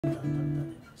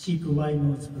チープワイ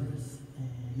ノーズブルーズ、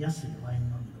安いワイン飲み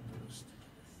のブルース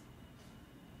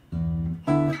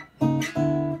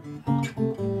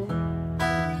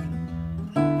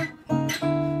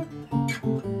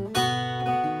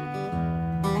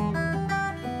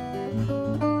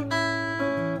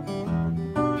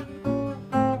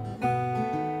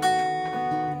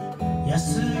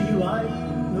安いワイ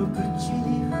ンを口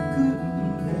に含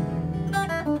んで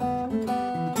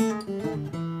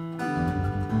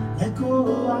猫を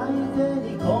相手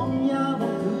に今夜も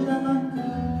くだま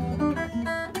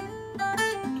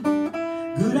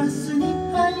くグラスに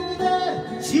入って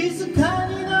静か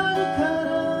になるか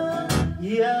ら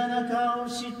嫌な顔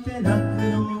して泣く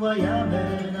のはやめ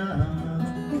な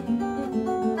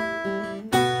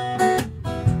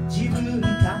自分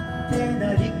勝手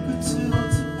な理屈を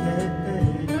つ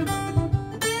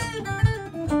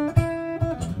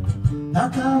バ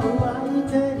カを相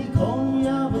手に今夜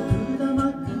もくだ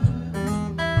まく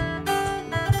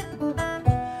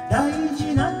大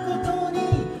事なことに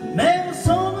目を背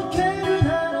けるな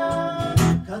ら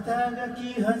肩書き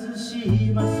外し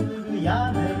今すぐ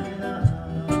やめな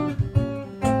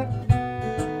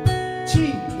チー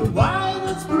プワイノ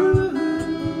ーズブルー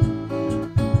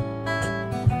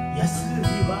安い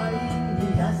ワイン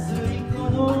に安いこ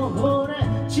の俺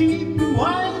チープワ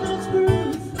イノーズブルー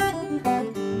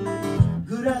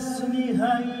グラスに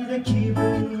入れ気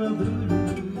分はブルー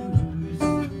ス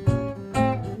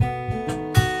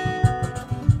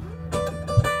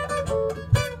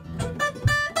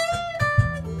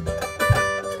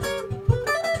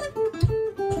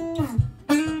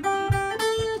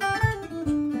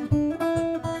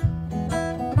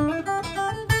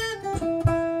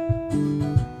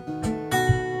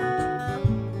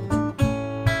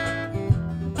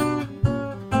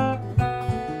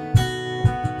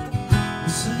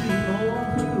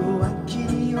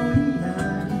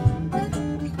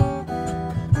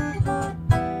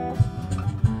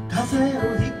風邪を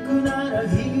ひくなら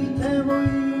ひいてもい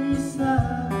い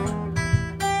さ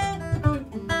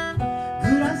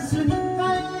グラスに入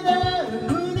れ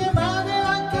胸まで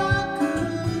赤く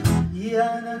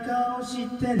嫌な顔し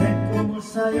て猫も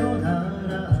さよな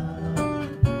ら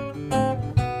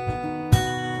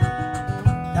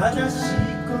正しい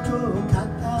ことを語っ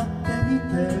てみ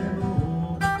ても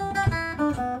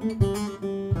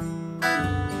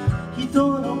人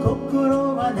の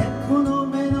心は猫の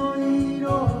目の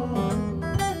色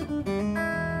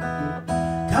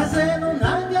風の流れ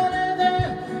で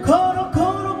コロコ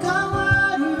ロ変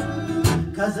わる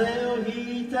風邪をひ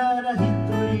いたら一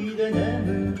人で眠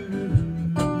る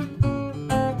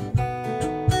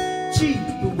チー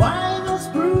プワイノーズ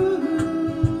ブル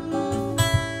ー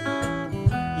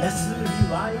安い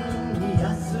ワインに安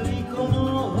いこの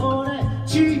俺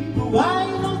チープワイ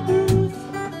ノーズ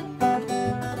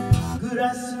ブルーグラ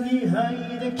スに入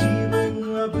れ気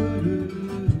分はブルー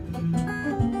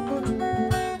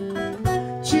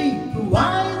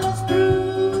ワイノーズブル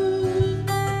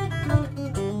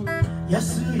ー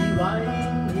安いワイ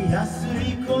ンに安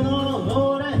いこの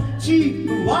俺チー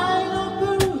プワイノ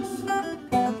ーブル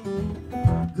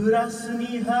ーグラス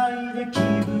に入れ気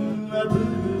分はブル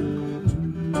ー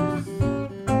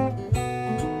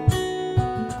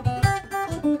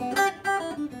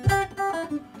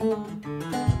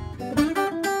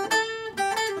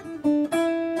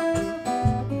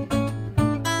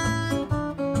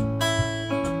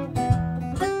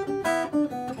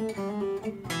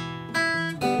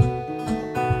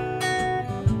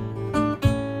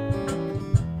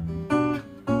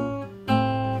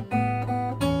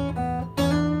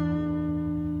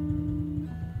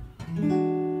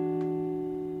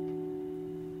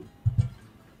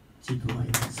チープワイ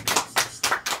ノーズブルーズでし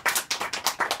た。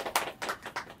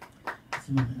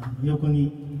すみません、横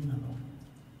に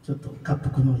ちょっと恰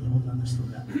幅のいい女の人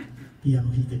がピア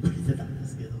ノ弾いてくれてたんで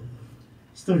すけど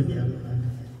一人でやるのなんか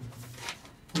ね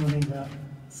この辺が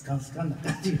スカンスカンな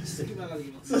感じがして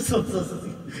そう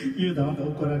言うとなんか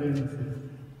怒られるんですけど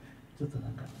ちょっとな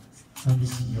んか寂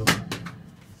しいような。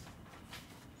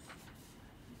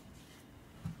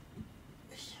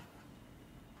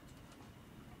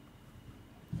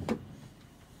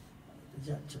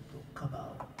じゃあちょっとカバーを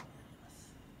やり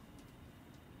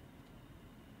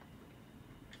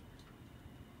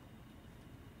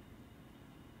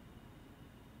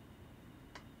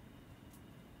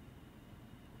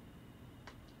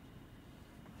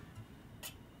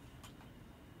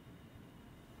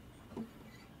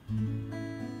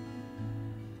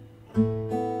ます。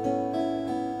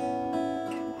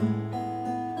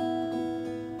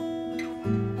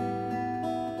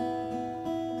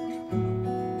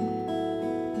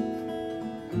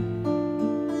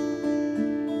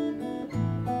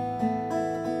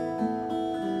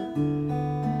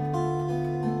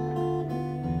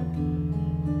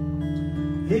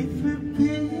If a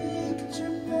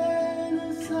picture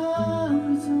paints a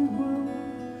thousand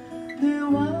words, then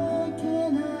why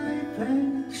can't I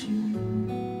paint you?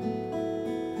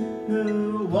 The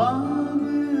one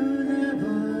will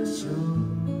never show,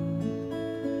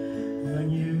 and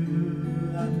you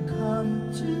have come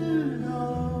to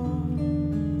know.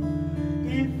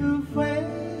 If a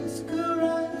face could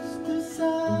rise to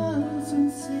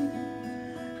thousand seas,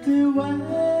 then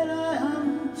where I am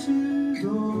to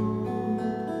go?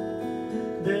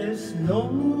 There's no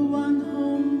one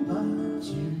home but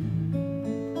you.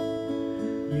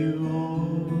 You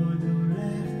all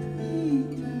left me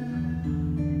to.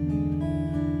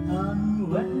 And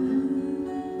when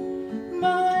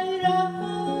my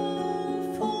love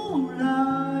for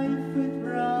life is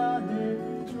running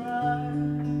dry,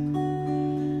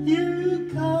 you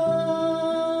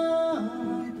can't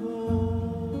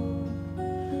pour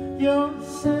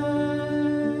yourself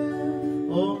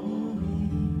on me.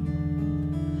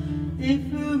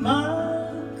 If a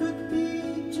man could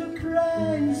beat your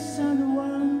place and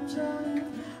one time,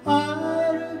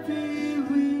 I'll be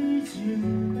with you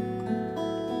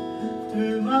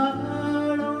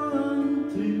tomorrow and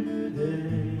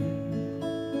today,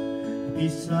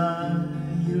 beside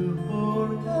you all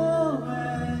the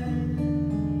way.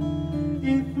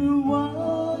 If you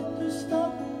want to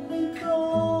stop me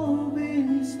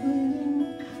going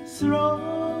spinning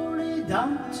slowly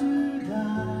down to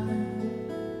die,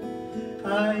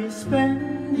 I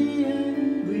spend the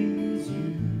end with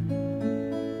you.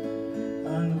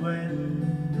 And when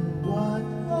what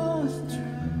was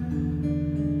true,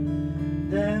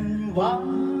 then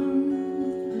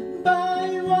one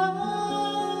by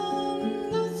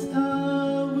one the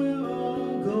star will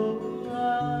all go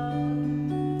out.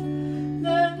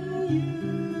 Then you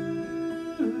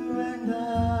and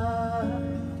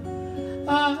I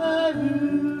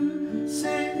will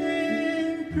simply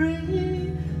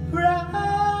fly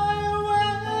away.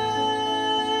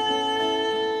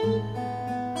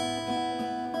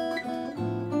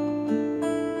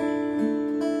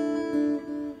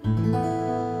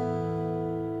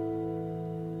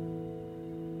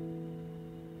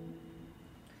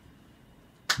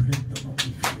ブレッドのリ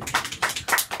フレ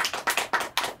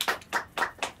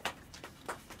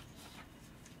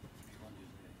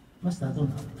マスターどん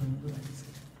などのぐらいですか？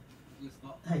です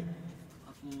か？はい。あ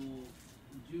と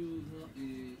14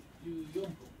分。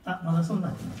あ、まだそんな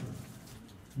んあります。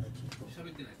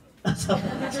喋ってないかあ、そう、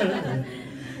喋ってない。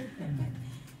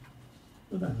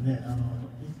普段ね、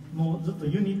もうずっと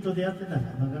ユニットでやってたのが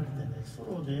長くてね、ソ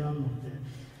ロでやるので、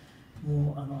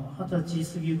もう20歳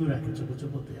過ぎぐらいにちょこちょ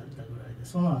こっとやったぐらいで、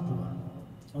その後は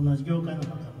同じ業界の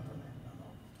仲間とね、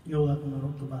洋楽のロ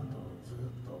ックバンドをずっ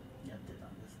とやってた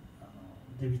んです。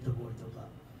デビッド・ボーイとか、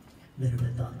ベルベ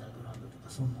ット・アンダーグラウンドとか、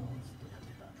そんなのをずっとやっ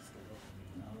てたんですけど、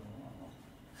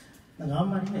なんかあん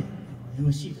まりね、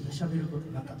MC とか喋ること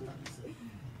なかったんです。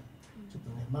ちょっと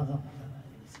ね、間が持たな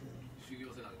いんですけど。修行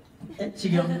せな修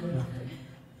行教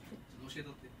え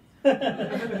とって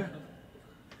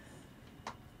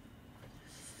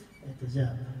じゃあ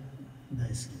大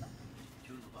好きな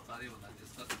今日のバカ野郎なんで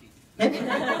すかって聞いて今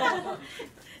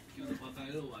日のバカ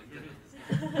野郎はいかがですか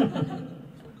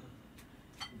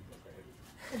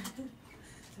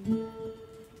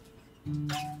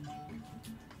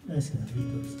大好きなビー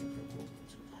トルズの曲を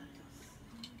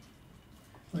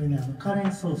これね、カレ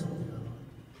ン・ソーサという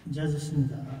ジャズシン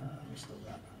ガーの人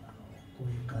がこう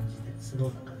いう感じでスロ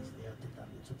ーな感じでやってたん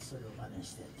で、ちょっとそれを真似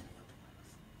してやってみよ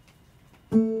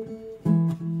うと思います。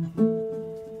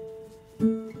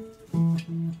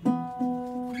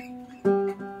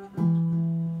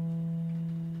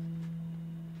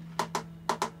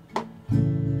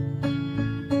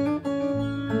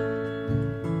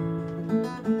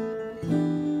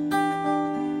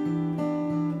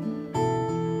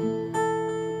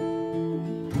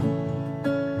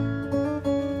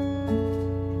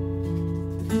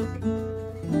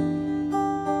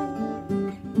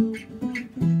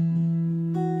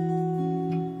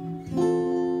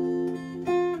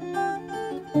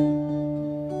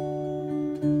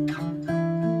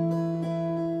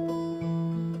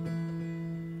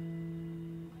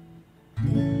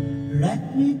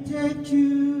Let me take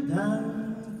you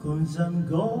down, 'cause I'm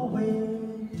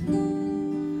going to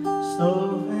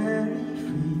strawberry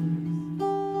fields.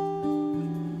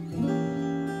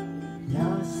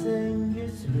 Nothing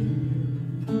is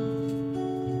real,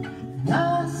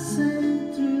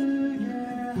 nothing to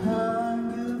get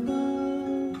hung about.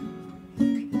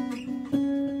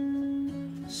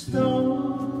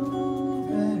 Strawberry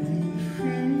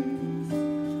fields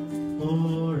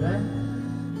forever.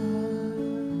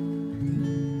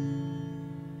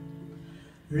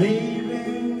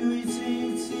 Living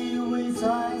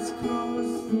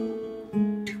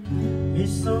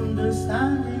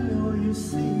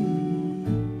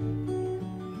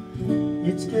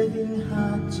It's getting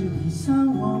hard to be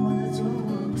someone that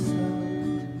talks out.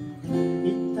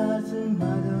 It doesn't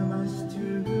matter much to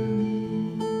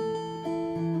me.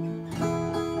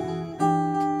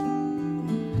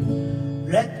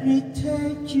 Let me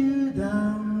take you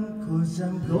down, 'cause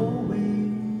I'm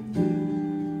going to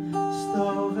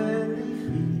strawberry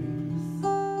fields.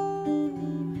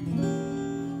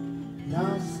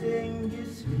 Nothing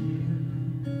is real,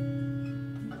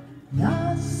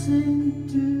 nothing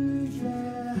to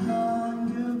get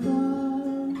hung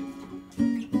about.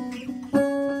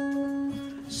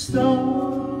 Strawberry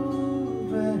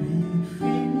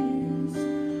fields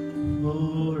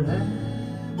forever.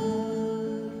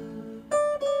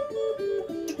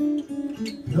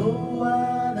 No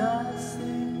one else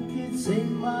thinks it's in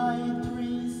my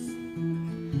trees.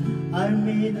 I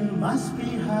mean, it must be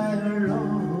high or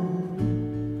low.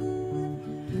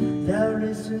 There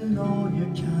is no, you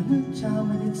cannot tell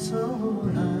me it's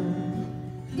alright.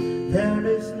 There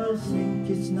is no think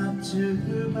it's not too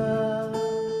bad.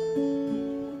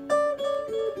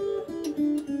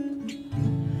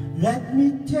 Let me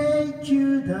take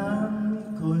you down,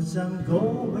 'cause I'm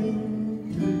going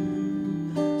to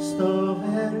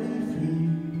strawberry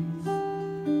fields.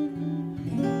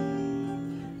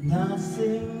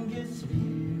 Nothing is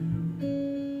real,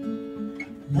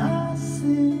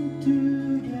 nothing to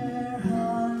get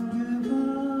hung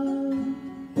about.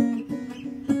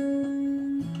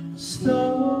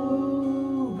 Strawberry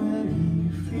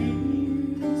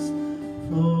fields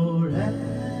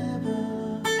forever.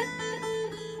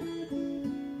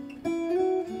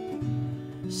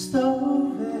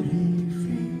 Strawberry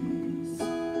fields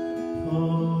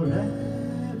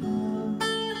forever.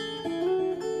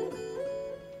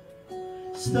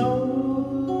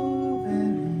 Strawberry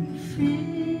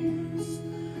fields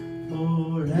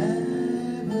forever.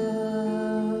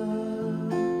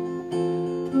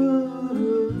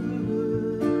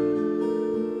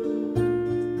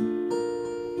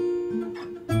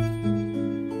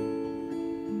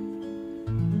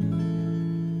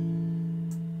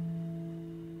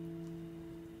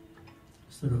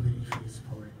 Strawberry fields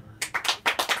forever.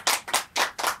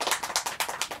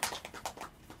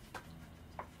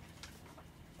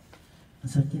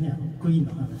 さっきね、クイーン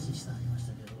の話してありまし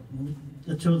たけ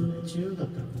ど、ちょうどね、中学か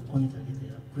ら高校にかけて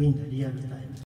はクイーンがリアルタイム